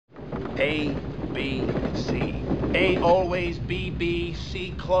A, B, C. A always B, B,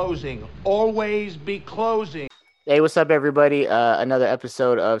 C closing. Always be closing. Hey, what's up, everybody? Another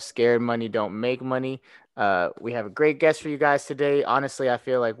episode of Scared Money Don't Make Money. We have a great guest for you guys today. Honestly, I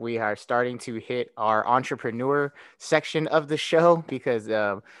feel like we are starting to hit our entrepreneur section of the show because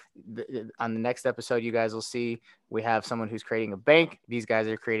on the next episode, you guys will see we have someone who's creating a bank. These guys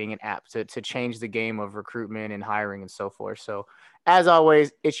are creating an app to change the game of recruitment and hiring and so forth. So, as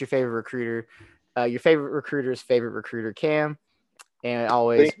always, it's your favorite recruiter, your favorite recruiter's favorite recruiter, Cam, and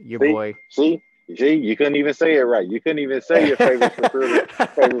always See, your see, boy. see, G, you couldn't even say it right. You couldn't even say your favorite recruiter,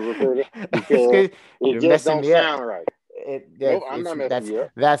 because it You're just messing don't me up. sound right. Nope, I'm not messing you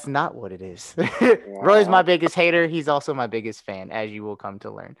up. That's not what it is. Roy's my Wow. biggest hater. He's also my biggest fan, as you will come to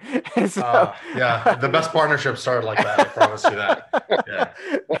learn. Yeah, the best partnership started like that. I promise you that.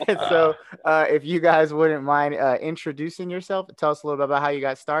 Yeah. If you guys wouldn't mind introducing yourself, tell us a little bit about how you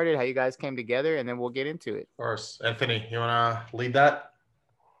got started, how you guys came together, and then we'll get into it. Of course. Anthony, you want to lead that?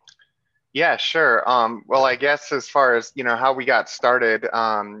 Yeah, sure. Well, I guess as far as, how we got started,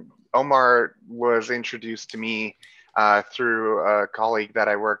 Omar was introduced to me through a colleague that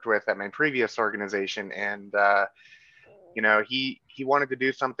I worked with at my previous organization. And, he wanted to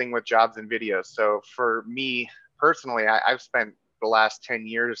do something with jobs and videos. So for me personally, I've spent the last 10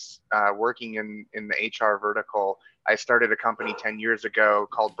 years working in the HR vertical. I started a company 10 years ago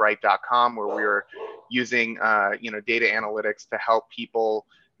called Bright.com, where we were using, data analytics to help people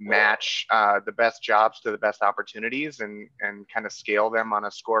match the best jobs to the best opportunities and kind of scale them on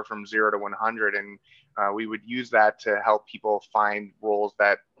a score from 0 to 100. And we would use that to help people find roles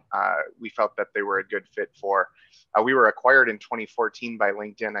that we felt that they were a good fit for. We were acquired in 2014 by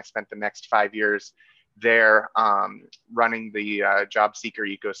LinkedIn. I spent the next 5 years there running the job seeker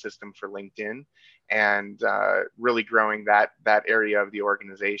ecosystem for LinkedIn and really growing that area of the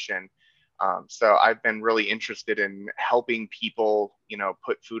organization. So I've been really interested in helping people,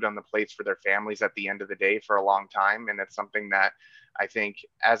 put food on the plates for their families at the end of the day for a long time. And it's something that I think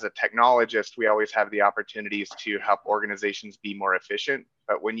as a technologist, we always have the opportunities to help organizations be more efficient.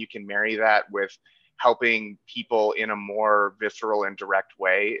 But when you can marry that with helping people in a more visceral and direct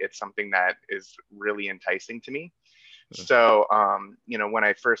way, it's something that is really enticing to me. So, when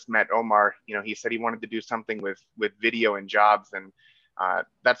I first met Omar, he said he wanted to do something with video and jobs, and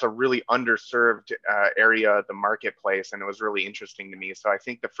that's a really underserved area of the marketplace, and it was really interesting to me. So I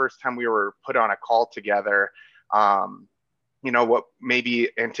think the first time we were put on a call together, what maybe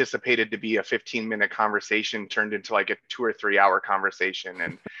anticipated to be a 15-minute conversation turned into like a 2 or 3 hour conversation.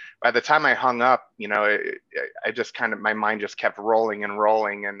 And by the time I hung up, I just my mind just kept rolling and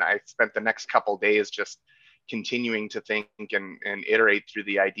rolling. And I spent the next couple of days just continuing to think and iterate through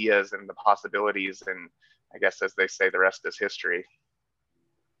the ideas and the possibilities. And I guess, as they say, the rest is history.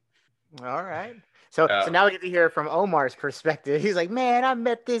 All right. So now we get to hear from Omar's perspective. He's like, man, I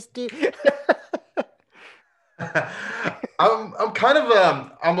met this dude. I'm kind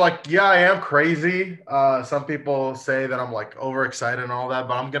of I'm like, yeah, I am crazy. Some people say that I'm like overexcited and all that,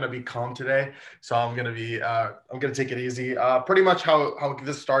 but I'm gonna be calm today. So I'm gonna take it easy. Pretty much how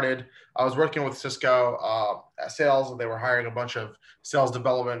this started. I was working with Cisco at sales. They were hiring a bunch of sales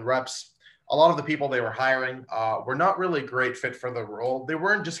development reps. A lot of the people they were hiring were not really a great fit for the role. They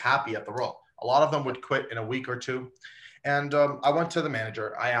weren't just happy at the role. A lot of them would quit in a week or two. And I went to the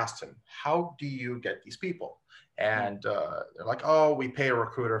manager. I asked him, how do you get these people? And they're like, oh, we pay a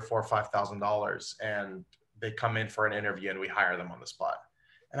recruiter $4,000 or $5,000 and they come in for an interview and we hire them on the spot.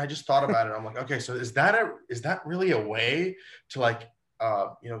 And I just thought about it. I'm like, okay, so is that really a way to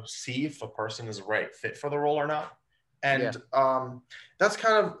see if a person is a right fit for the role or not? And that's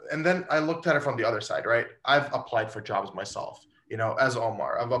kind of, and then I looked at it from the other side, right? I've applied for jobs myself, as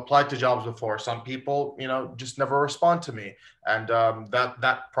Omar. I've applied to jobs before. Some people, just never respond to me. And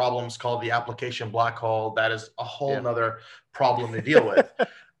that problem is called the application black hole. That is a whole nother problem to deal with.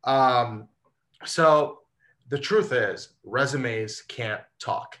 So the truth is resumes can't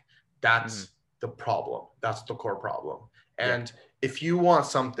talk. That's the problem. That's the core problem. And if you want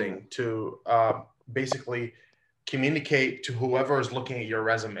something to basically communicate to whoever is looking at your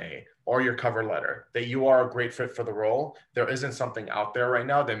resume or your cover letter that you are a great fit for the role, there isn't something out there right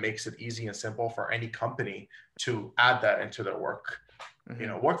now that makes it easy and simple for any company to add that into their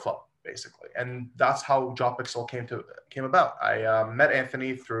workflow, basically. And that's how JobPixel came about. I met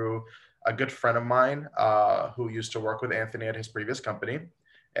Anthony through a good friend of mine who used to work with Anthony at his previous company.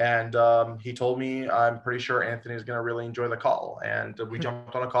 And he told me, I'm pretty sure Anthony is going to really enjoy the call. And we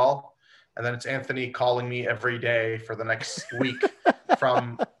jumped on a call. And then it's Anthony calling me every day for the next week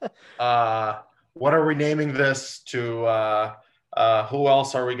from what are we naming this to Who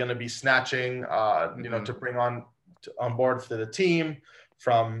else are we going to be snatching, to bring on board for the team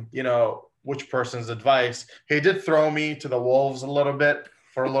from, which person's advice. He did throw me to the wolves a little bit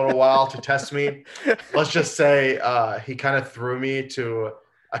for a little while to test me. Let's just say he kind of threw me to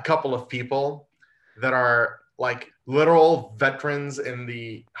a couple of people that are like literal veterans in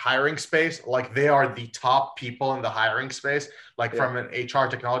the hiring space. Like they are the top people in the hiring space, like from an HR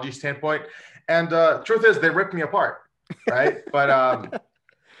technology standpoint. And truth is, they ripped me apart, right? But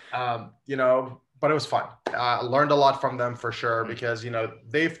but it was fun. I learned a lot from them for sure, because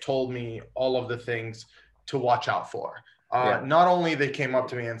they've told me all of the things to watch out for. Not only they came up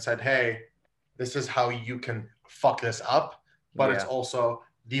to me and said, "Hey, this is how you can fuck this up," but it's also,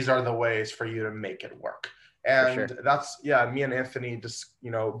 these are the ways for you to make it work. And that's, me and Anthony just,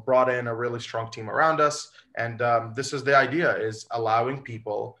 brought in a really strong team around us. And this is the idea, is allowing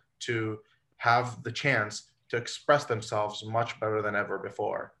people to have the chance to express themselves much better than ever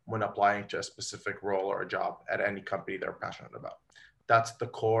before when applying to a specific role or a job at any company they're passionate about. That's the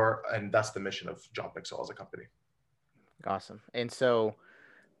core, and that's the mission of JobPixel as a company. Awesome. And so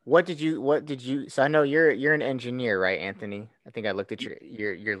what did you, so I know you're an engineer, right, Anthony? I think I looked at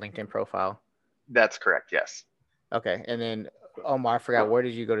your LinkedIn profile. That's correct. Yes. Okay. And then Omar, I forgot, what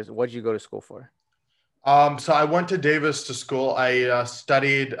did you go to school for? So I went to Davis to school. I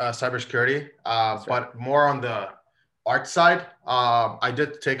studied cybersecurity, but more on the art side. I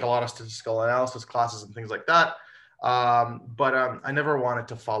did take a lot of statistical analysis classes and things like that. But I never wanted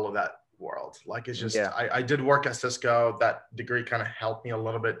to follow that world. Like, it's just, I did work at Cisco. That degree kind of helped me a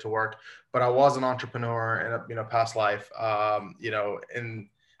little bit to work, but I was an entrepreneur in a past life.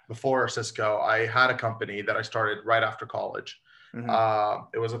 Before Cisco, I had a company that I started right after college.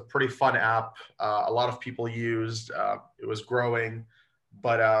 It was a pretty fun app. A lot of people used. It was growing,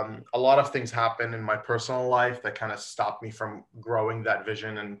 but a lot of things happened in my personal life that kind of stopped me from growing that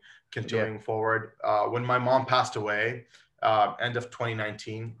vision and continuing forward. When my mom passed away, end of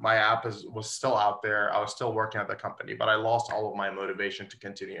 2019, my app was still out there. I was still working at the company, but I lost all of my motivation to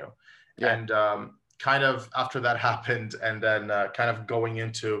continue. And kind of after that happened, and then kind of going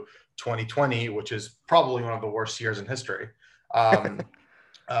into 2020, which is probably one of the worst years in history.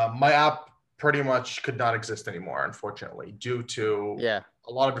 My app pretty much could not exist anymore, unfortunately, due to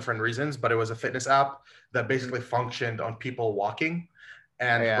a lot of different reasons, but it was a fitness app that basically functioned on people walking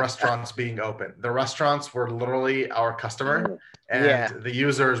and restaurants being open. The restaurants were literally our customer, and the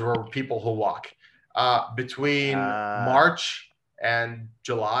users were people who walk. Between March and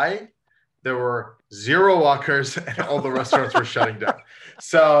July, there were 0 walkers and all the restaurants were shutting down.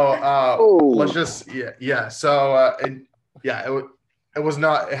 So let's just, So,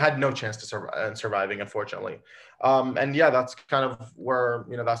 it had no chance to surviving, unfortunately. And that's kind of where,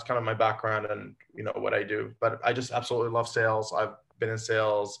 that's kind of my background and, what I do. But I just absolutely love sales. I've been in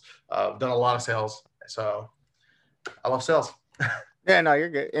sales, done a lot of sales. So I love sales. Yeah, no,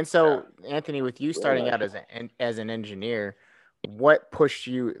 you're good. And so, Anthony, with you starting out as an engineer, what pushed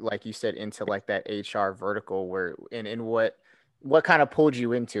you, like you said, into like that HR vertical and what kind of pulled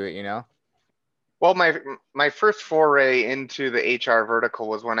you into it, Well, my first foray into the HR vertical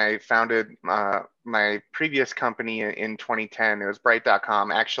was when I founded my previous company in 2010. It was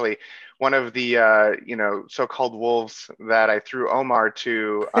Bright.com. Actually, one of the so-called wolves that I threw Omar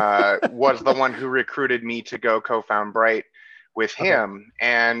to was the one who recruited me to go co-found Bright with him.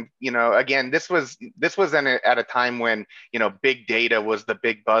 And again, this was at a time when big data was the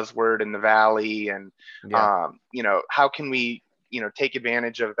big buzzword in the Valley, and how can we take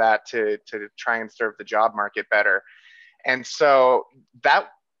advantage of that to try and serve the job market better. And so that,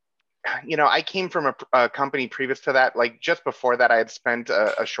 I came from a company previous to that. Like just before that, I had spent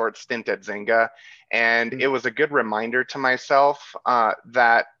a short stint at Zynga, and it was a good reminder to myself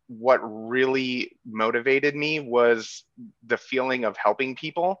that what really motivated me was the feeling of helping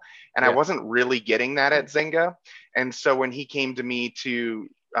people. And I wasn't really getting that at Zynga. And so when he came to me to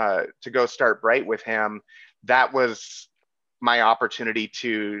go start Bright with him, that was my opportunity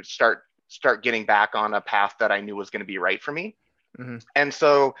to start getting back on a path that I knew was going to be right for me. And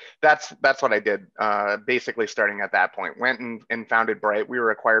so that's what I did, basically starting at that point. Went and founded Bright. We were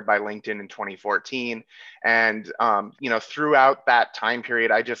acquired by LinkedIn in 2014. And, throughout that time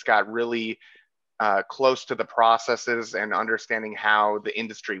period, I just got really close to the processes and understanding how the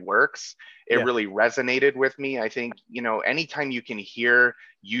industry works. It really resonated with me. I think, anytime you can hear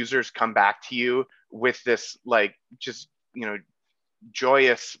users come back to you with this, like, just,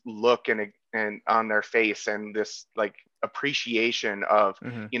 joyous look and on their face, and this like appreciation of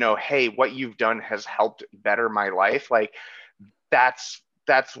hey, what you've done has helped better my life, like that's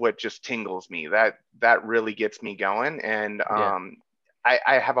that's what just tingles me. That really gets me going. And I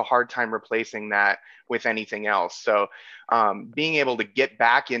have a hard time replacing that with anything else. So being able to get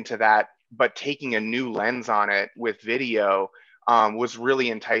back into that, but taking a new lens on it with video was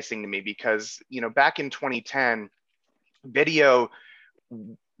really enticing to me, because, you know, back in 2010, video,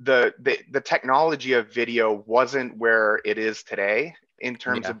 the technology of video wasn't where it is today in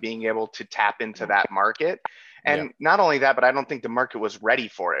terms of being able to tap into that market. And not only that, but I don't think the market was ready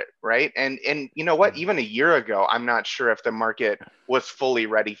for it, right? And you know what? Even a year ago, I'm not sure if the market was fully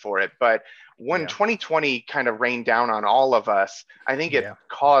ready for it. But when 2020 kind of rained down on all of us, I think it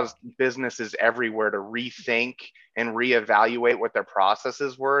caused businesses everywhere to rethink and reevaluate what their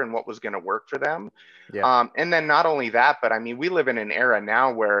processes were and what was going to work for them. And then not only that, but I mean, we live in an era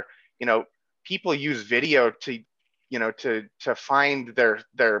now where, you know, people use video to, you know, to find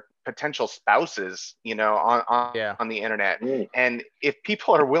their potential spouses, you know, on the internet. And if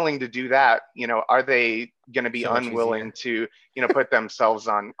people are willing to do that, you know, are they going to be unwilling to, you know, put themselves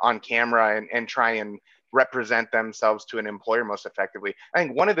on camera and try and represent themselves to an employer most effectively? I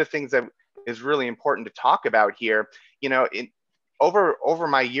think one of the things that is really important to talk about here, you know, over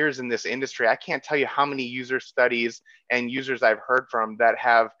my years in this industry, I can't tell you how many user studies and users I've heard from that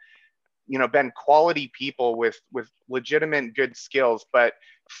have, you know, been quality people with legitimate good skills, but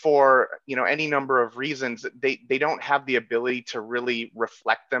for, you know, any number of reasons, they don't have the ability to really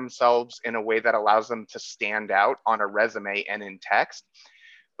reflect themselves in a way that allows them to stand out on a resume and in text.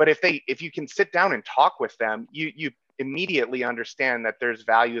 But if you can sit down and talk with them, you immediately understand that there's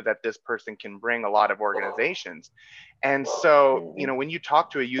value that this person can bring a lot of organizations. And so, you know, when you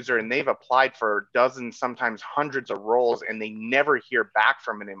talk to a user and they've applied for dozens, sometimes hundreds of roles, and they never hear back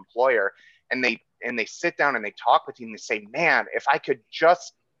from an employer, and they sit down and they talk with you and they say, man, if I could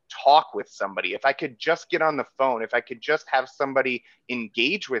just talk with somebody, if I could just get on the phone, if I could just have somebody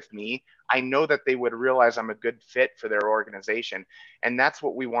engage with me, I know that they would realize I'm a good fit for their organization. And that's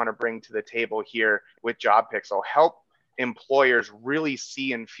what we want to bring to the table here with JobPixel. Help employers really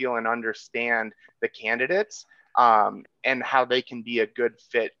see and feel and understand the candidates and how they can be a good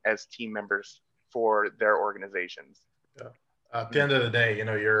fit as team members for their organizations. At the end of the day, you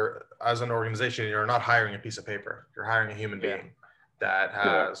know, you're, as an organization, you're not hiring a piece of paper. You're hiring a human being that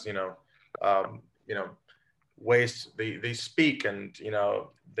has, you know, ways they speak, and, you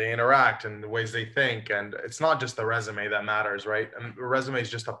know, they interact, and the ways they think. And it's not just the resume that matters, right? And the resume is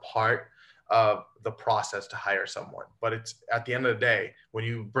just a part of the process to hire someone. But it's, at the end of the day, when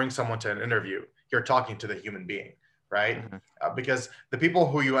you bring someone to an interview, you're talking to the human being, right? Because the people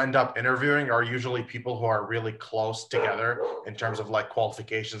who you end up interviewing are usually people who are really close together in terms of like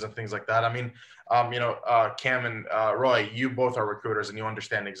qualifications and things like that. I mean, you know, Cam and Roy, you both are recruiters and you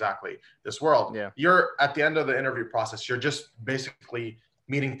understand exactly this world. You're, at the end of the interview process, you're just basically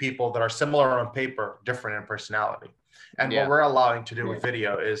meeting people that are similar on paper, different in personality. And what we're allowing to do with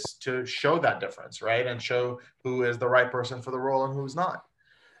video is to show that difference, right? And show who is the right person for the role and who's not.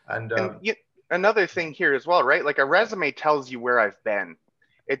 And another thing here as well, right? Like, a resume tells you where I've been.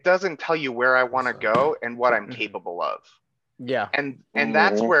 It doesn't tell you where I want to go and what I'm capable of. And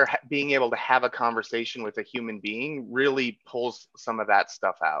that's where being able to have a conversation with a human being really pulls some of that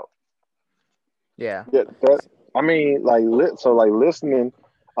stuff out. That, I mean, like, so like listening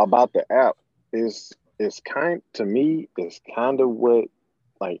about the app is kind, to me, is kind of what,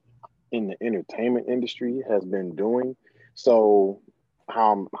 like, in the entertainment industry has been doing. So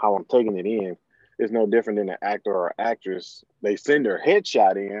how I'm taking it in is no different than an actor or actress. They send their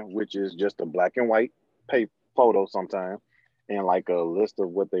headshot in, which is just a black and white photo sometimes, and like a list of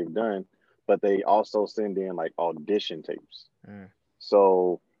what they've done, but they also send in like audition tapes.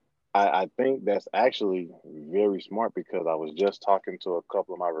 So I think that's actually very smart, because I was just talking to a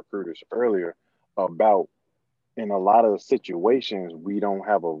couple of my recruiters earlier about, in a lot of situations, we don't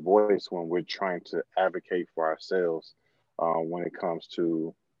have a voice when we're trying to advocate for ourselves when it comes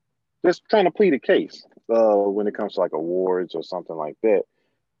to just trying to plead a case, when it comes to like awards or something like that,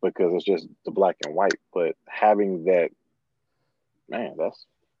 because it's just the black and white. But having that, man, that's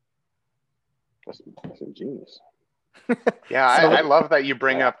ingenious. I love that you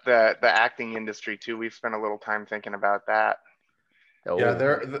bring up the acting industry too. We've spent a little time thinking about that. Yeah,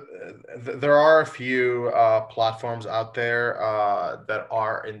 there are a few platforms out there that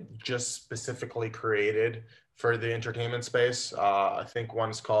are just specifically created for the entertainment space. I think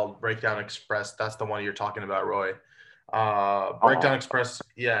one's called Breakdown Express. That's the one you're talking about, Roy. Breakdown Express,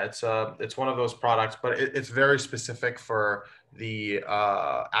 it's one of those products, but it's very specific for the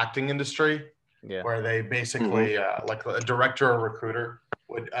acting industry, where they basically like a director or recruiter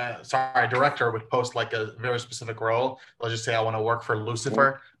a director would post like a very specific role. Let's just say I want to work for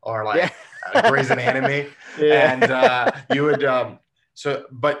Lucifer or like Grey's Anatomy, and you would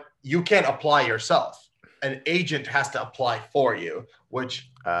but you can't apply yourself. An agent has to apply for you, which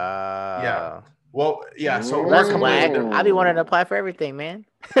Well, yeah. So that's we're whack. completely I be wanting to apply for everything, man.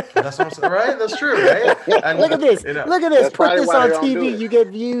 That's what I'm saying, right? That's true, right? And look at this. you know, Look at this. That's Put probably this why on they don't do TV. it. You get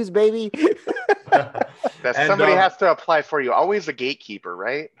views, baby. That And, somebody has to apply for you. Always a gatekeeper,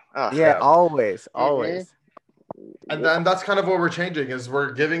 right? Ugh. Yeah, always, always. and then that's kind of what we're changing is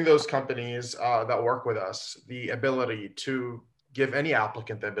we're giving those companies that work with us the ability to give any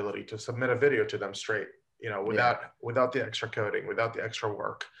applicant the ability to submit a video to them straight, without the extra coding, without the extra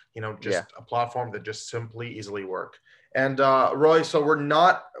work, just a platform that just simply easily work. And Roy, so we're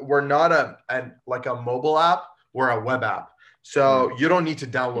not like a mobile app, we're a web app. So you don't need to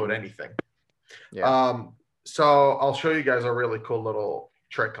download anything. So I'll show you guys a really cool little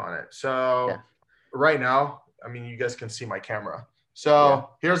trick on it. So right now, I mean, you guys can see my camera.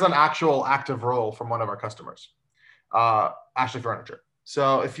 So here's an actual active role from one of our customers, Ashley Furniture.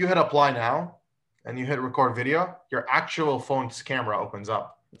 So if you hit apply now and you hit record video, your actual phone's camera opens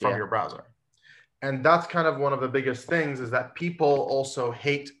up from your browser. And that's kind of one of the biggest things is that people also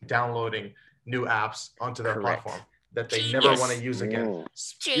hate downloading new apps onto their platform that they never want to use again.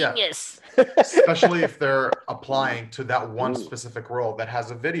 Genius. Especially if they're applying to that one specific role that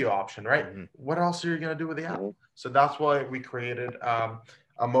has a video option, right? What else are you going to do with the app? So that's why we created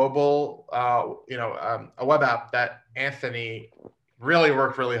a mobile, a web app that Anthony really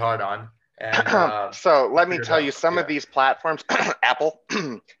worked really hard on. And so let me tell you, some of these platforms, Apple,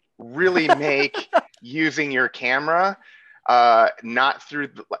 really make using your camera not through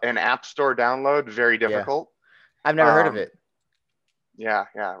an app store download very difficult. I've never heard of it. Yeah,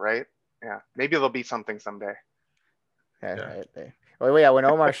 right. Yeah, maybe there'll be something someday. Well, yeah, when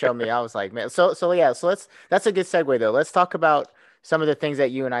Omar showed me, I was like, man. So that's a good segue though. Let's talk about some of the things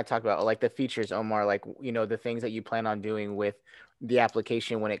that you and I talked about, like the features, Omar, like the things that you plan on doing with the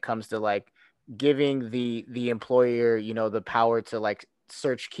application when it comes to like giving the employer, the power to like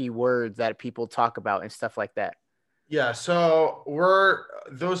search keywords that people talk about and stuff like that. Yeah, so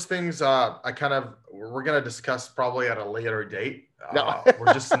those things we're going to discuss probably at a later date.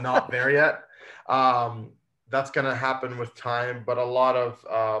 We're just not there yet. That's going to happen with time, but a lot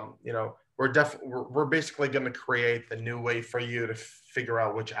of, we're basically going to create the new way for you to figure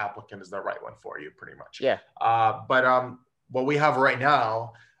out which applicant is the right one for you pretty much. Yeah. But what we have right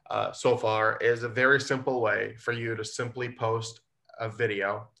now so far is a very simple way for you to simply post a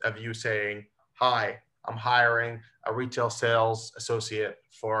video of you saying, "Hi, I'm hiring a retail sales associate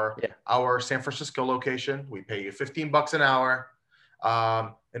for our San Francisco location. We pay you $15 an hour.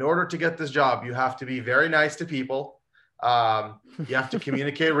 In order to get this job, you have to be very nice to people. You have to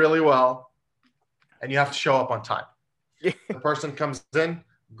communicate really well, and you have to show up on time." The person comes in,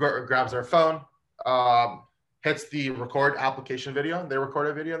 grabs their phone, hits the record application video. They record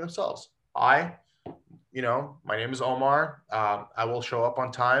a video themselves. My name is Omar. I will show up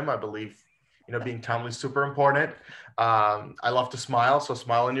on time. I believe being timely is super important. I love to smile. So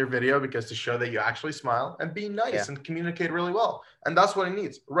smile in your video because to show that you actually smile and be nice and communicate really well. And that's what it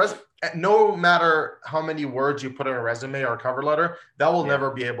needs. No matter how many words you put in a resume or a cover letter, that will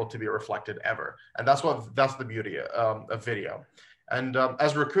never be able to be reflected ever. And that's the beauty of video. And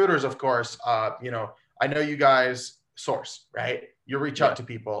as recruiters, of course, I know you guys source, right? You reach out to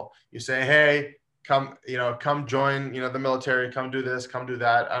people. You say, "Hey, come join, the military, come do this, come do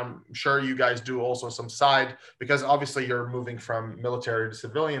that." I'm sure you guys do also some side, because obviously you're moving from military to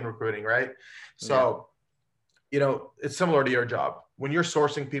civilian recruiting, right? So, it's similar to your job. When you're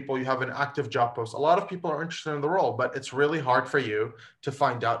sourcing people, you have an active job post. A lot of people are interested in the role, but it's really hard for you to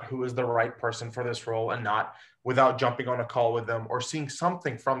find out who is the right person for this role and not, without jumping on a call with them or seeing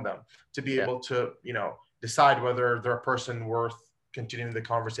something from them to be able to, decide whether they're a person worth continuing the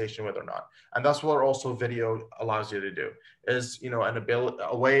conversation with or not. And that's what also video allows you to do, is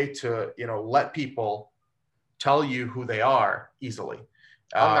a way to let people tell you who they are easily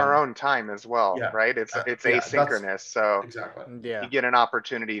on their own time as well, right? It's asynchronous, so you get an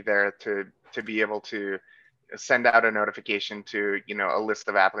opportunity there to be able to send out a notification to a list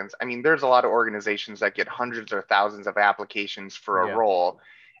of applicants. I mean, there's a lot of organizations that get hundreds or thousands of applications for a role.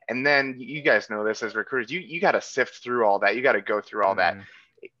 And then you guys know this as recruiters, you got to sift through all that. You got to go through all that.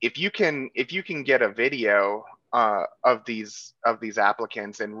 If you can get a video of these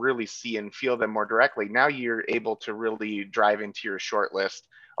applicants and really see and feel them more directly, now you're able to really drive into your short list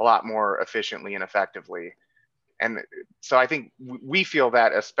a lot more efficiently and effectively. And so I think we feel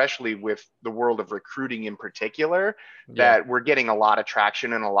that, especially with the world of recruiting in particular, that we're getting a lot of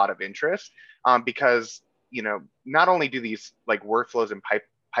traction and a lot of interest, because, you know, not only do these like workflows and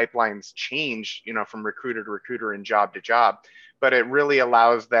pipelines change, you know, from recruiter to recruiter and job to job, but it really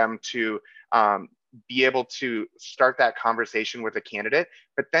allows them to be able to start that conversation with a candidate,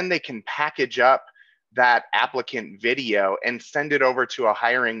 but then they can package up that applicant video and send it over to a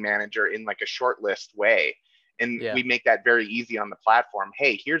hiring manager in like a short list way. And we make that very easy on the platform.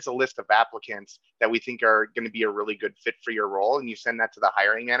 Hey, here's a list of applicants that we think are going to be a really good fit for your role. And you send that to the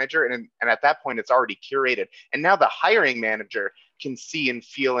hiring manager. And at that point, it's already curated. And now the hiring manager can see and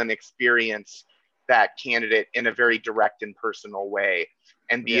feel and experience that candidate in a very direct and personal way,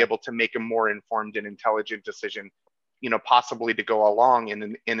 and be able to make a more informed and intelligent decision, you know, possibly to go along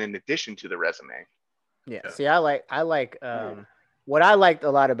in addition to the resume. Yeah. See, I like what I liked a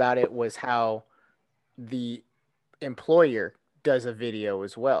lot about it was how the employer does a video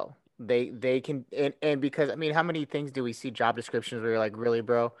as well. They can, and because, I mean, how many things do we see job descriptions where you're like, really,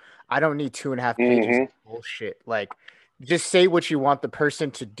 bro, I don't need 2.5 pages of bullshit. Like, just say what you want the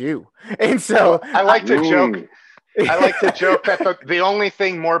person to do. And so I like to joke. I like to joke that the only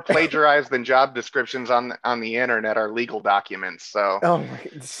thing more plagiarized than job descriptions on the internet are legal documents. So, oh my,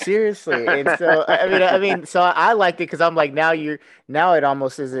 seriously. And so, I mean, so I liked it because I'm like, now it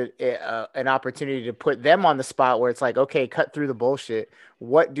almost is an opportunity to put them on the spot where it's like, okay, cut through the bullshit.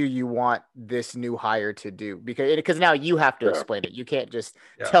 What do you want this new hire to do? Because now you have to explain it. You can't just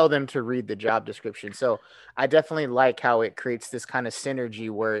tell them to read the job description. So I definitely like how it creates this kind of synergy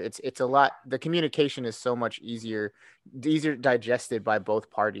where it's a lot, the communication is so much easier digested by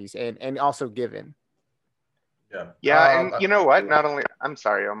both parties and also given. Yeah. And you know what? Not only, I'm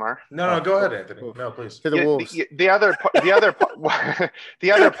sorry, Omar. No, go ahead, Anthony. No, please. To the wolves. The other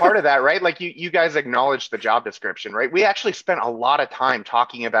part of that, right? Like you guys acknowledged the job description, right? We actually spent a lot of time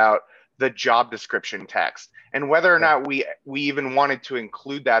talking about the job description text and whether or not we even wanted to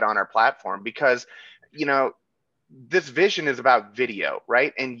include that on our platform, because, you know, this vision is about video,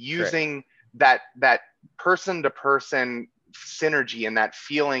 right? And using that person to person synergy and that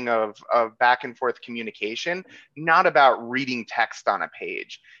feeling of back and forth communication, not about reading text on a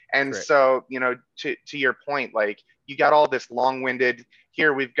page. And so, you know, to your point, like, you got all this long-winded,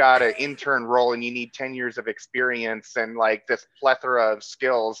 here we've got an intern role and you need 10 years of experience and like this plethora of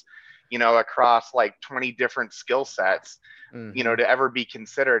skills, you know, across like 20 different skill sets, you know, to ever be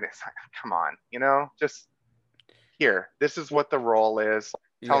considered. It's like, come on, you know, just here, this is what the role is.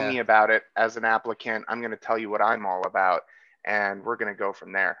 Tell me about it as an applicant. I'm going to tell you what I'm all about, and we're going to go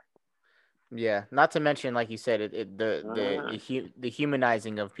from there. Yeah, not to mention, like you said, the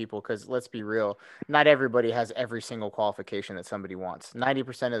humanizing of people, because let's be real, not everybody has every single qualification that somebody wants.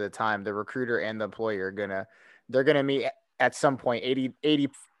 90% of the time, the recruiter and the employer are they're gonna meet at some point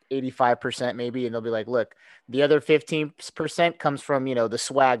 85% maybe, and they'll be like, look, the other 15% comes from, you know, the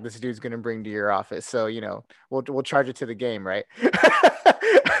swag this dude's gonna bring to your office. So, you know, we'll charge it to the game, right?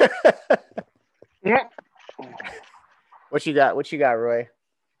 What you got, Roy?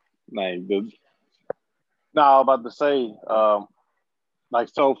 Like no, I was about to say, like,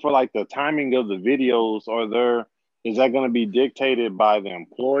 so for like the timing of the videos, is that going to be dictated by the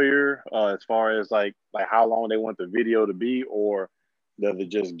employer as far as like how long they want the video to be, or does it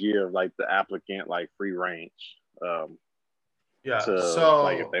just give like the applicant like free range? So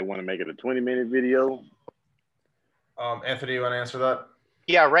like if they want to make it a 20-minute video. Anthony, you want to answer that?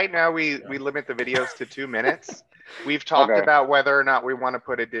 Yeah, right now we limit the videos to 2 minutes. We've talked about whether or not we want to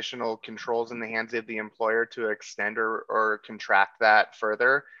put additional controls in the hands of the employer to extend or contract that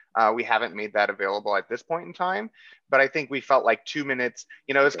further. We haven't made that available at this point in time, but I think we felt like 2 minutes,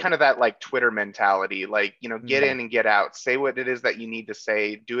 you know, it's kind of that like Twitter mentality, like, you know, get in and get out, say what it is that you need to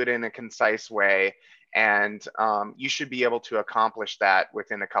say, do it in a concise way. And you should be able to accomplish that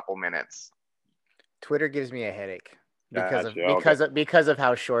within a couple minutes. Twitter gives me a headache because of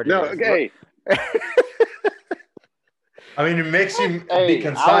how short it is. Okay. I mean, it makes you be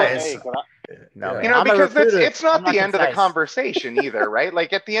concise. No, you know, because it's not the end of the conversation either, right?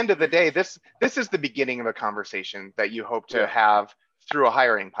 Like at the end of the day, this is the beginning of a conversation that you hope to have through a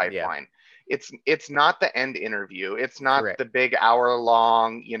hiring pipeline. It's not the end interview. It's not the big hour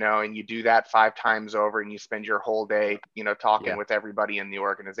long, you know, and you do that 5 times over and you spend your whole day, you know, talking with everybody in the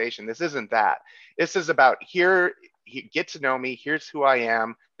organization. This isn't that. This is about get to know me. Here's who I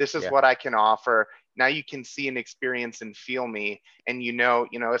am. This is what I can offer. Now you can see and experience and feel me. And, you know,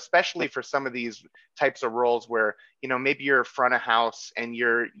 especially for some of these types of roles where, you know, maybe you're front of house and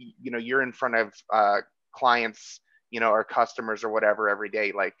you're in front of clients, you know, or customers or whatever every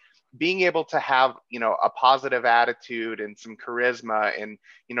day. Like, being able to have, a positive attitude and some charisma and,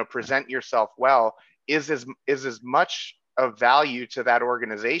 present yourself well is as much of value to that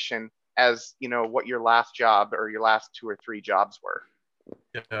organization as, what your last job or your last 2 or 3 jobs were.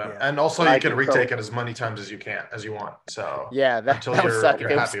 Yeah. And also you can retake it as many times as you want. So that would suck if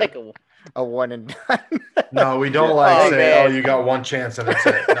it was like a one and done. No, we don't say, you got one chance and that's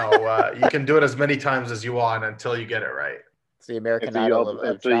it. No, you can do it as many times as you want until you get it right. It's the American Idol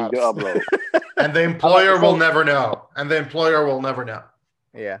of jobs. And the employer will never know.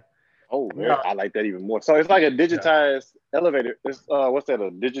 Yeah. Oh, man, I like that even more. So it's like a digitized elevator. It's what's that? A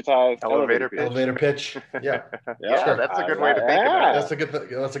digitized elevator pitch. Elevator pitch. Yeah. Sure. That's a good way to think about it.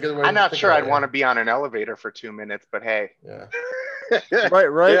 That's a good way. I'm not sure I'd want to be on an elevator for 2 minutes, but hey. Yeah.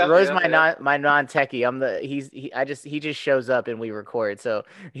 Roy's my non-techie. He just shows up and we record. So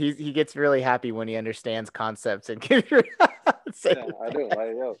he gets really happy when he understands concepts and can say I do.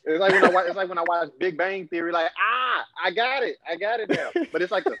 It's like when I watch Big Bang Theory, like, I got it now. But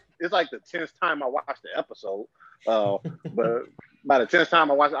it's like the 10th time I watched the episode. But by the 10th time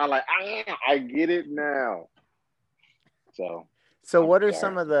I watched it, I'm like, I get it now. So what are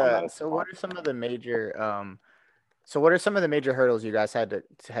some of the major hurdles you guys had to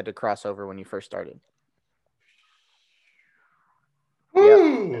cross over when you first started?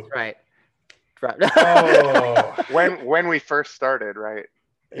 Woo! Yep, that's right. When we first started, right?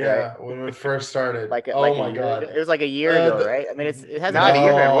 Yeah, when we first started. My God. It was like a year ago, right? I mean, it hasn't not been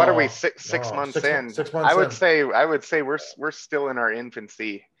even. What are we? Six months in? 6 months. I would say we're still in our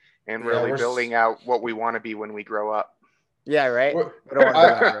infancy and really building out what we want to be when we grow up. Yeah, right.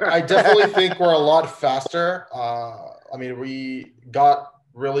 I definitely think we're a lot faster. I mean, we got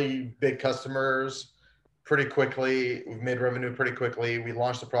really big customers pretty quickly. We've made revenue pretty quickly. We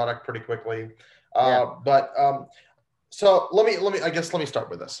launched the product pretty quickly. So let me start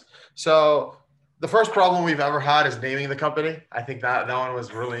with this. So the first problem we've ever had is naming the company. I think that one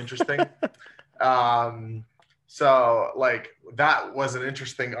was really interesting. So like that was an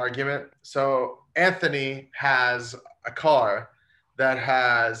interesting argument. So Anthony has a car that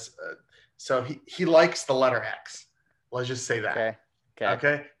has, so he likes the letter X. Let's just say that.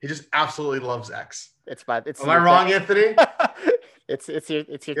 Okay. He just absolutely loves X. Am I wrong, Anthony? It's your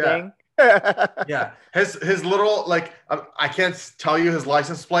thing. Yeah. His little, like, I can't tell you his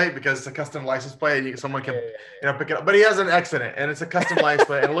license plate because it's a custom license plate and someone can pick it up, but he has an X in it and it's a custom license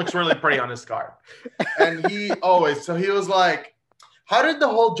plate and it looks really pretty on his car. And he was like, how did the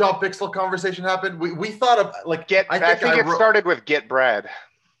whole JobPixel conversation happen? We thought of like I think it started with get bread.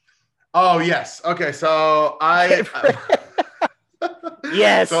 Oh yes. Okay. So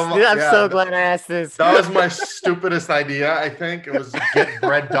Yes, I'm so glad I asked this. That was my stupidest idea, I think. It was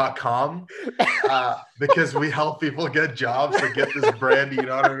getbread.com because we help people get jobs to get this bread, you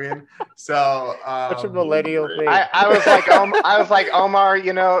know what I mean? So such a millennial thing. I was like, Omar,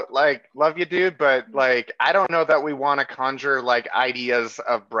 like, love you, dude, but like I don't know that we want to conjure like ideas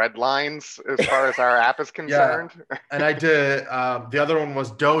of bread lines as far as our app is concerned. Yeah. And I did the other one was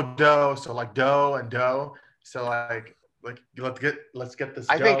dough, so like dough and dough. So like let's get this.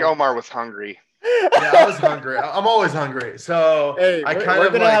 I think Omar was hungry. Yeah, I was hungry. I'm always hungry. So hey, we're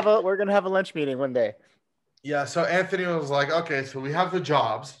gonna have a lunch meeting one day. Yeah. So Anthony was like, okay, so we have the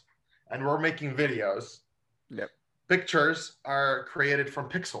jobs, and we're making videos. Yep. Pictures are created from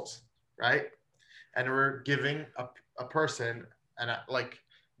pixels, right? And we're giving a person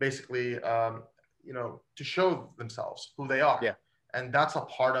basically to show themselves who they are. Yeah. And that's a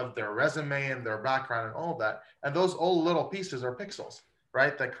part of their resume and their background and all of that. And those all little pieces are pixels,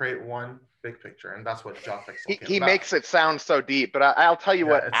 right? That create one big picture. And that's what JobPixel He makes it sound so deep, but I'll tell you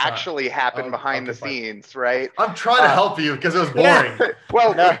what actually happened behind the scenes, right? I'm trying to help you because it was boring. Yeah.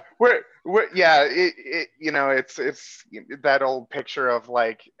 Well, it's that old picture of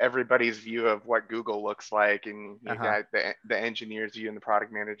like everybody's view of what Google looks like, and you got the engineer's view and the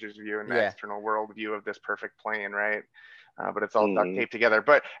product manager's view and the external world view of this perfect plane, right? But it's all duct taped together.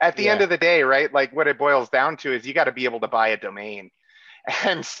 But at the end of the day, right, like what it boils down to is you got to be able to buy a domain.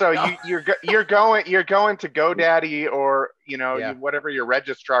 And so you're going to GoDaddy or whatever your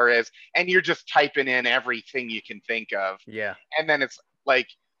registrar is, and you're just typing in everything you can think of. Yeah. And then it's like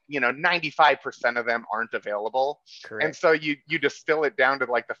 95% of them aren't available. Correct. And so you distill it down to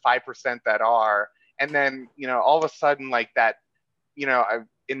like the 5% that are, and then all of a sudden like that.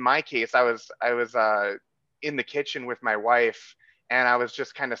 In my case, I was in the kitchen with my wife, and I was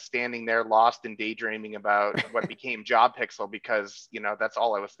just kind of standing there lost and daydreaming about what became JobPixel because, that's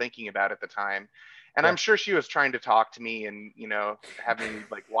all I was thinking about at the time. And I'm sure she was trying to talk to me and, have me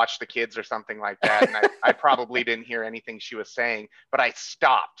like watch the kids or something like that. And I probably didn't hear anything she was saying, but I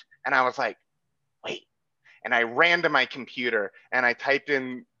stopped And I was like, wait. And I ran to my computer and I typed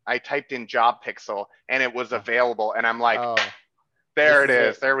in JobPixel, and it was available. And I'm like, there it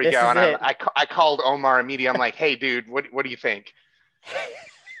is. There we go. And I called Omar immediately. I'm like, hey, dude, what do you think?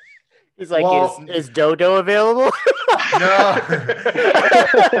 He's like, well, is Dodo available? No.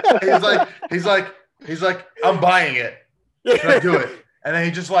 he's like, I'm buying it. Can I do it? And then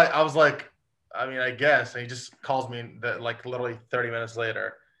he just like, I was like, I mean, I guess. And he just calls me like literally 30 minutes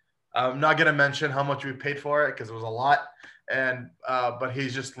later. I'm not gonna mention how much we paid for it because it was a lot. And but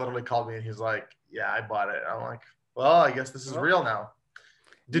he's just literally called me and he's like, yeah, I bought it. I'm like, well, I guess this is real now.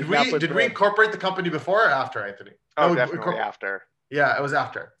 Did we incorporate the company before or after, Anthony? Oh, no, definitely after. Yeah, it was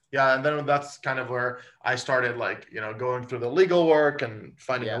after. Yeah, and then that's kind of where I started, like, going through the legal work and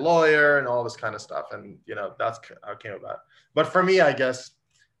finding a lawyer and all this kind of stuff. And, that's how it came about. But for me, I guess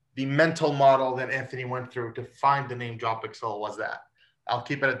the mental model that Anthony went through to find the name JobPixel was that. I'll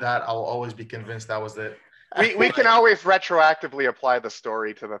keep it at that. I'll always be convinced that was it. We can always retroactively apply the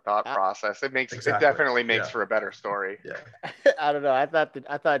story to the thought process. It definitely makes for a better story. Yeah. I don't know. I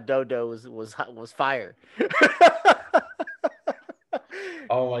thought Dodo was fire.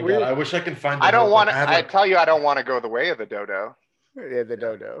 Oh my god! I wish I could find. I don't want to. I tell you, I don't want to go the way of the dodo. Yeah, the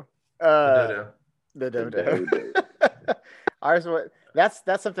dodo. The dodo. Ours.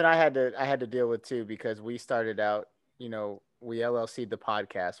 That's something I had to deal with too, because we started out. We LLC'd the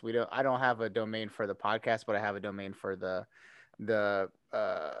podcast. I don't have a domain for the podcast, but I have a domain for the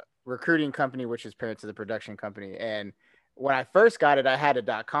recruiting company, which is parent to the production company. And when I first got it, I had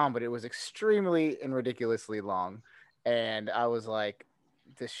a .com, but it was extremely and ridiculously long. And I was like,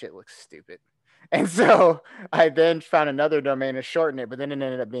 this shit looks stupid. And so I then found another domain to shorten it, but then it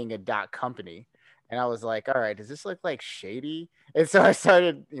ended up being a .company. And I was like, all right, does this look like shady? And so I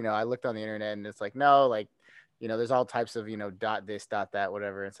started, I looked on the internet and it's like, no, like, there's all types of, dot this, dot that,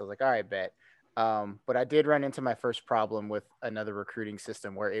 whatever. And so I was like, all right, bet. But I did run into my first problem with another recruiting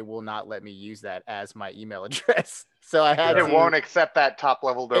system where it will not let me use that as my email address. So I had It won't accept that top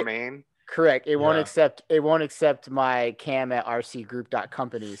level domain. Correct. It won't accept my cam at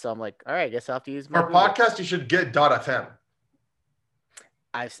rcgroup.company. So I'm like, all right, I guess I'll have to use my for podcast. You should get .fm.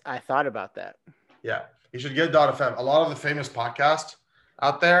 I thought about that. Yeah, you should get .fm. A lot of the famous podcasts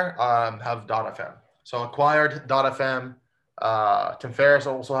out there have .fm. So Acquired .fm. Tim Ferriss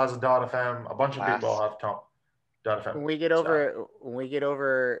also has a .fm. A bunch of people have .fm. When we get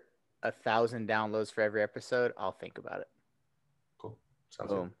over 1,000 downloads for every episode, I'll think about it. Cool.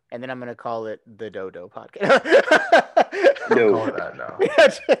 Sounds good. And then I'm gonna call it the Dodo Podcast. Don't call it that now.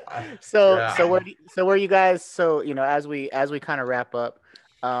 So where you guys? So as we kind of wrap up,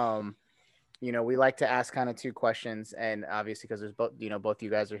 we like to ask kind of two questions, and obviously because there's both you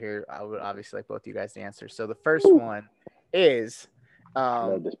guys are here, I would obviously like both you guys to answer. So the first one is,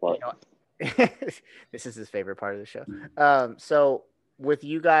 this is his favorite part of the show. So with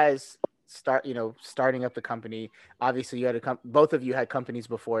you guys starting up the company, obviously you had both of you had companies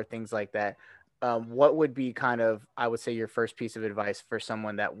before, things like that. What would be kind of, I would say, your first piece of advice for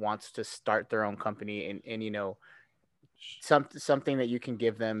someone that wants to start their own company and something that you can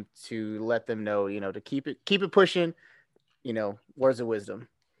give them to let them know, to keep it pushing, words of wisdom.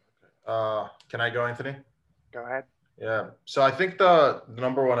 Can I go, Anthony? Go ahead. Yeah. So I think the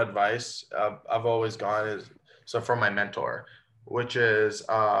number one advice I've always gone is, from my mentor, which is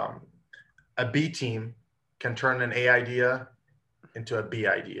a B team can turn an A idea into a B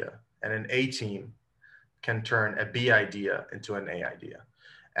idea, and an A team can turn a B idea into an A idea.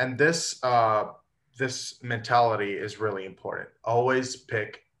 And this mentality is really important. Always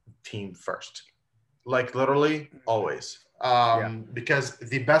pick team first. Like literally always. Because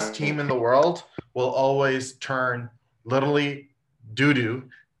the best team in the world will always turn literally doo-doo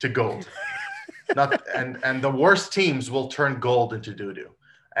to gold. And the worst teams will turn gold into doo-doo.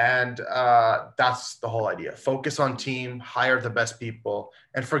 And that's the whole idea. Focus on team, hire the best people,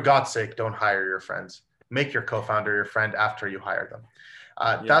 and for God's sake, don't hire your friends. Make your co-founder your friend after you hire them.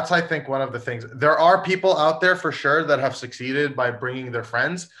 That's, I think, one of the things. There are people out there for sure that have succeeded by bringing their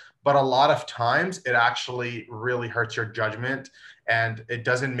friends, but a lot of times it actually really hurts your judgment, and it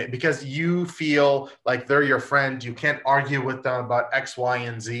doesn't, because you feel like they're your friend. You can't argue with them about X, Y,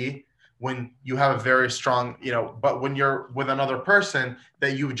 and Z when you have a very strong, but when you're with another person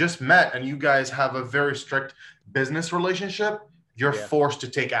that you just met and you guys have a very strict business relationship, you're forced to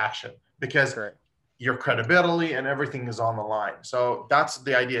take action because your credibility and everything is on the line. So that's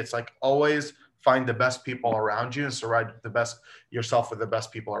the idea. It's like always find the best people around you and surround yourself with the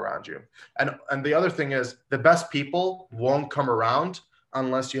best people around you. And the other thing is the best people won't come around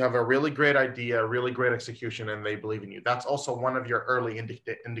unless you have a really great idea, really great execution, and they believe in you. That's also one of your early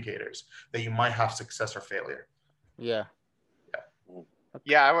indicators that you might have success or failure. Yeah.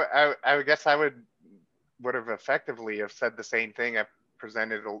 Yeah, I guess I would have effectively have said the same thing. I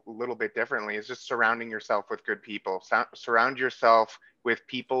presented a little bit differently. Is just surrounding yourself with good people. Surround yourself with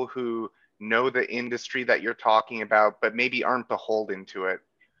people who know the industry that you're talking about, but maybe aren't beholden to it.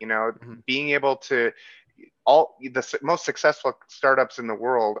 You know, being able to all the most successful startups in the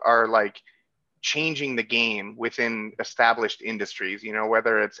world are like changing the game within established industries, you know,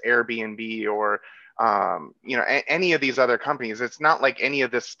 whether it's Airbnb or you know, any of these other companies. It's not like any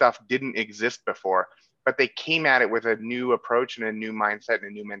of this stuff didn't exist before, but they came at it with a new approach and a new mindset and a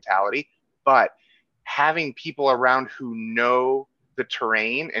new mentality. But having people around who know the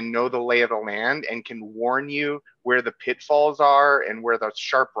terrain and know the lay of the land and can warn you where the pitfalls are and where the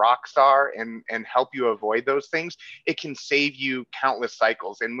sharp rocks are and help you avoid those things, it can save you countless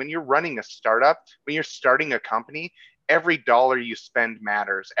cycles. And when you're running a startup, when you're starting a company, every dollar you spend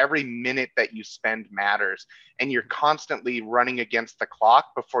matters. Every minute that you spend matters. And you're constantly running against the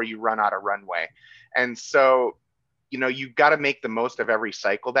clock before you run out of runway. And so, you know, you've got to make the most of every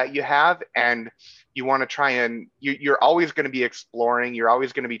cycle that you have. And you want to try and you're always going to be exploring. You're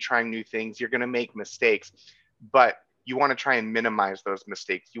always going to be trying new things. You're going to make mistakes, but you want to try and minimize those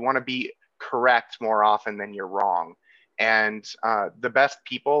mistakes. You want to be correct more often than you're wrong. And the best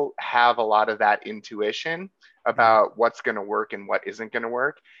people have a lot of that intuition about what's going to work and what isn't going to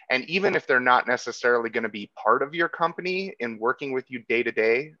work. And even if they're not necessarily going to be part of your company and working with you day to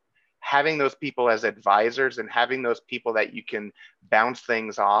day, having those people as advisors and having those people that you can bounce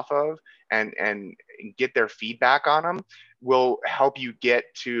things off of and get their feedback on them will help you get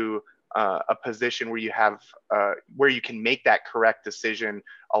to a position where you have where you can make that correct decision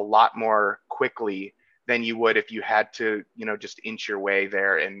a lot more quickly than you would if you had to, you know, just inch your way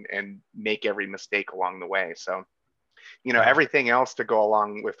there and make every mistake along the way. So, you know, everything else to go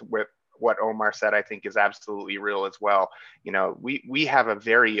along with what Omar said, I think is absolutely real as well. You know, we have a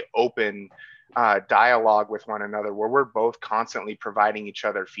very open dialogue with one another where we're both constantly providing each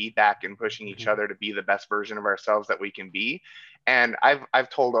other feedback and pushing each other to be the best version of ourselves that we can be. And I've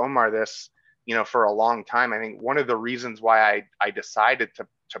told Omar this, you know, for a long time. I think one of the reasons why I decided to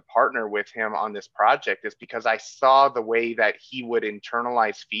partner with him on this project is because I saw the way that he would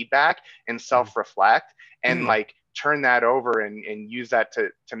internalize feedback and self-reflect and like turn that over and use that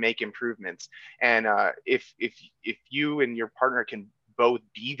to make improvements. And if you and your partner can both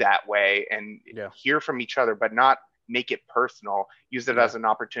be that way and hear from each other, but not make it personal, use it as an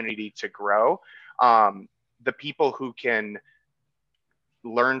opportunity to grow. The people who can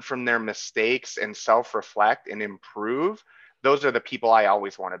learn from their mistakes and self-reflect and improve, those are the people I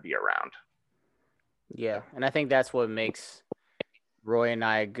always want to be around. Yeah. And I think that's what makes Roy and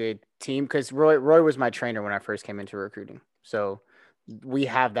I a good team, because Roy was my trainer when I first came into recruiting. So we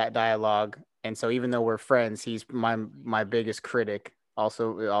have that dialogue. And so even though we're friends, he's my biggest critic.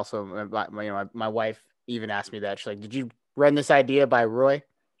 Also, my wife even asked me that. She's like, "Did you run this idea by Roy?"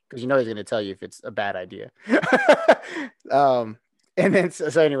 Because you know he's going to tell you if it's a bad idea. And then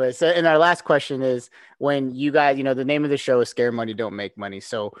so anyway, and our last question is, when you guys, you know, the name of the show is Scare Money Don't Make Money.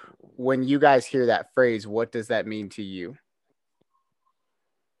 So when you guys hear that phrase, what does that mean to you?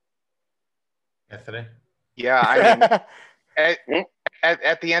 Anthony? Yeah, I mean,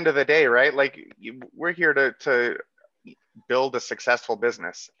 at the end of the day, right? Like, we're here to build a successful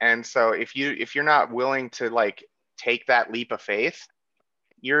business. And so if you're not willing to like take that leap of faith,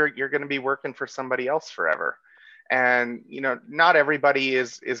 you're going to be working for somebody else forever. And, you know, not everybody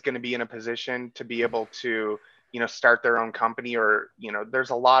is going to be in a position to be able to, you know, start their own company, or, you know,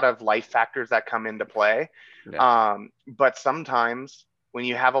 there's a lot of life factors that come into play. But sometimes when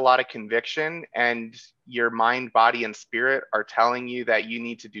you have a lot of conviction and your mind, body, and spirit are telling you that you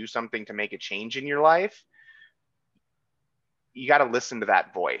need to do something to make a change in your life, you got to listen to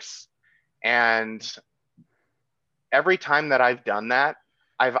that voice. And every time that I've done that,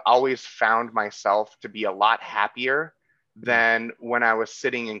 I've always found myself to be a lot happier than when I was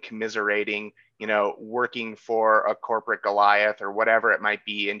sitting and commiserating, you know, working for a corporate Goliath or whatever it might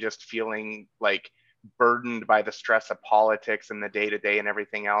be, and just feeling like burdened by the stress of politics and the day-to-day and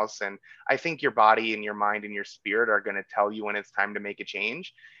everything else. And I think your body and your mind and your spirit are going to tell you when it's time to make a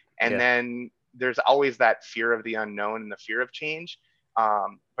change. And then there's always that fear of the unknown and the fear of change.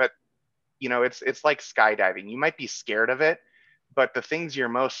 But, you know, it's like skydiving. You might be scared of it, but the things you're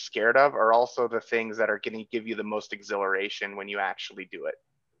most scared of are also the things that are going to give you the most exhilaration when you actually do it.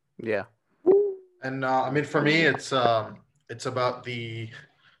 Yeah. And I mean, for me, it's about the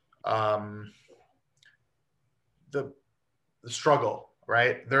struggle,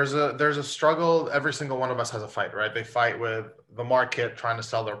 right? There's a struggle. Every single one of us has a fight, right? They fight with the market trying to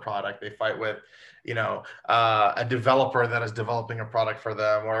sell their product. They fight with, a developer that is developing a product for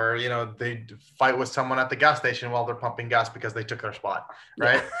them, or they fight with someone at the gas station while they're pumping gas because they took their spot,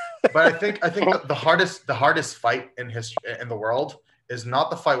 right? But I think the hardest fight in the world is not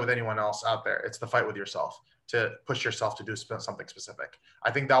the fight with anyone else out there. It's the fight with yourself, to push yourself to do something specific.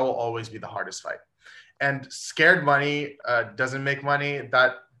 I think that will always be the hardest fight. And scared money doesn't make money.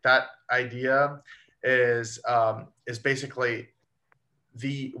 That idea is basically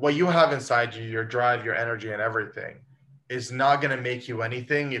what you have inside you, your drive, your energy, and everything is not going to make you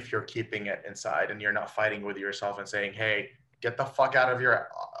anything if you're keeping it inside and you're not fighting with yourself and saying, hey, get the fuck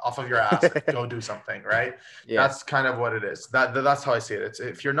off of your ass and go do something, right? Yeah. That's kind of what it is. That's how I see it. It's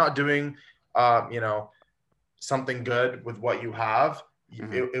if you're not doing something good with what you have,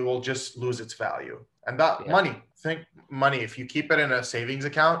 it will just lose its value. And think money, if you keep it in a savings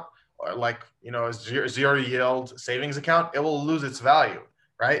account, or a zero yield savings account, it will lose its value,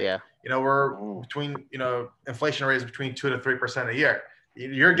 right? Yeah. We're between, inflation rate is between 2 to 3% a year.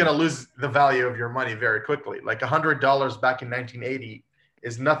 You're going to lose the value of your money very quickly. Like $100 back in 1980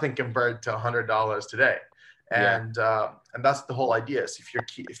 is nothing compared to $100 today. And that's the whole idea. Is if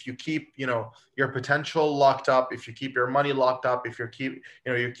you keep your potential locked up, if you keep your money locked up, if you keep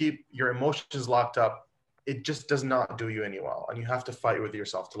your emotions locked up, it just does not do you any well. And you have to fight with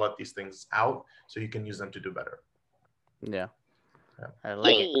yourself to let these things out so you can use them to do better. Yeah. I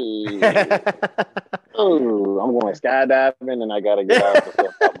like it. Oh, I'm going skydiving and I gotta get out.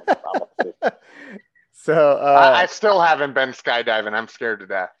 So I still haven't been skydiving. I'm scared to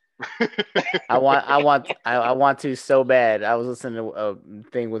death. I want to so bad. I was listening to a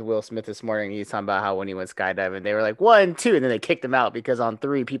thing with Will Smith this morning. He's talking about how when he went skydiving, they were like 1, 2, and then they kicked him out because on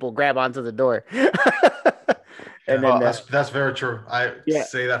 3 people grab onto the door. And then that's very true. I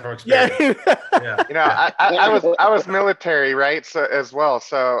say that from experience. I was military, right? So as well.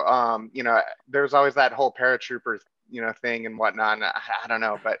 So there's always that whole paratrooper thing and whatnot. And I don't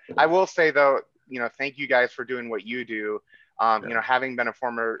know, but I will say though, thank you guys for doing what you do. Having been a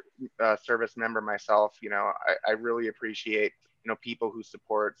former service member myself, I really appreciate, people who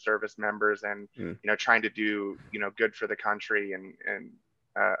support service members and, trying to do, good for the country. And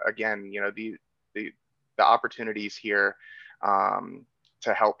again, the opportunities here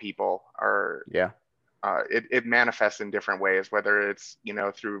to help people are, it manifests in different ways, whether it's,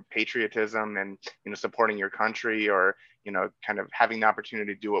 through patriotism and, supporting your country, or, kind of having the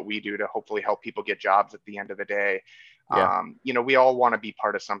opportunity to do what we do to hopefully help people get jobs at the end of the day. We all want to be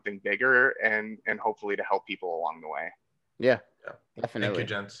part of something bigger and hopefully to help people along the way. Yeah, definitely. Thank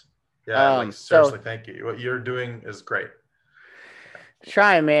you, gents. Yeah, seriously, thank you. What you're doing is great.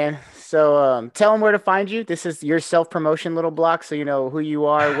 Trying, man. So tell them where to find you. This is your self-promotion little block, so you know who you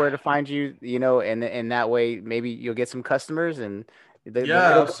are, where to find you, and that way maybe you'll get some customers. And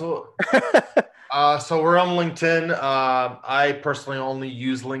so we're on LinkedIn. I personally only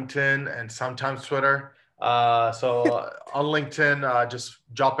use LinkedIn and sometimes Twitter. So on LinkedIn, just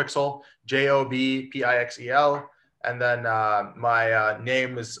JobPixel, JobPixel. And then my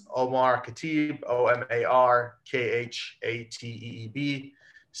name is Omar Khateeb, OmarKhateeb,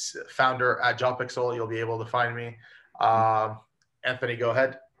 founder at JobPixel. You'll be able to find me. Anthony, go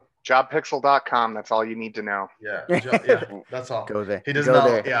ahead. JobPixel.com. That's all you need to know. Yeah, that's all. Go there. He doesn't know.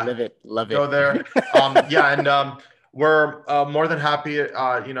 There. Yeah, live it, love it. Go there. And we're more than happy,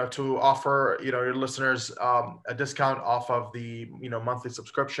 to offer, your listeners a discount off of the, monthly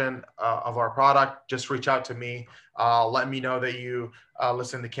subscription of our product. Just reach out to me. Let me know that you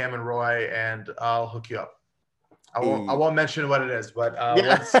listen to Cam and Roy, and I'll hook you up. I won't mention what it is, but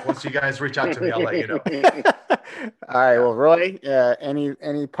once you guys reach out to me, I'll let you know. All right. Well, Roy,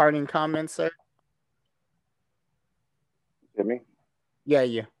 any parting comments, sir? Hit me? Yeah.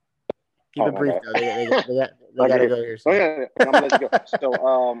 Keep it brief, though. They gotta go here. So. I'm gonna let you go.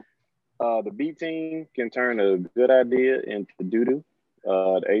 So, the B team can turn a good idea into doo-doo.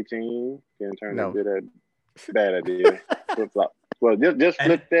 The A team can turn a bad idea. Flip-flop. Well, just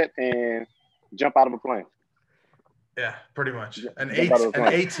flip that and jump out of a plane. Yeah, pretty much. An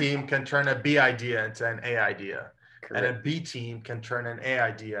A team can turn a B idea into an A idea. Correct. And a B team can turn an A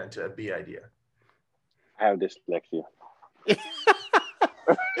idea into a B idea. I have dyslexia.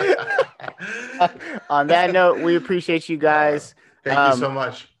 On that note, we appreciate you guys. Thank you so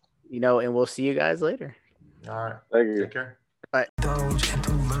much. And we'll see you guys later. All right. Thank you. Take care. Bye.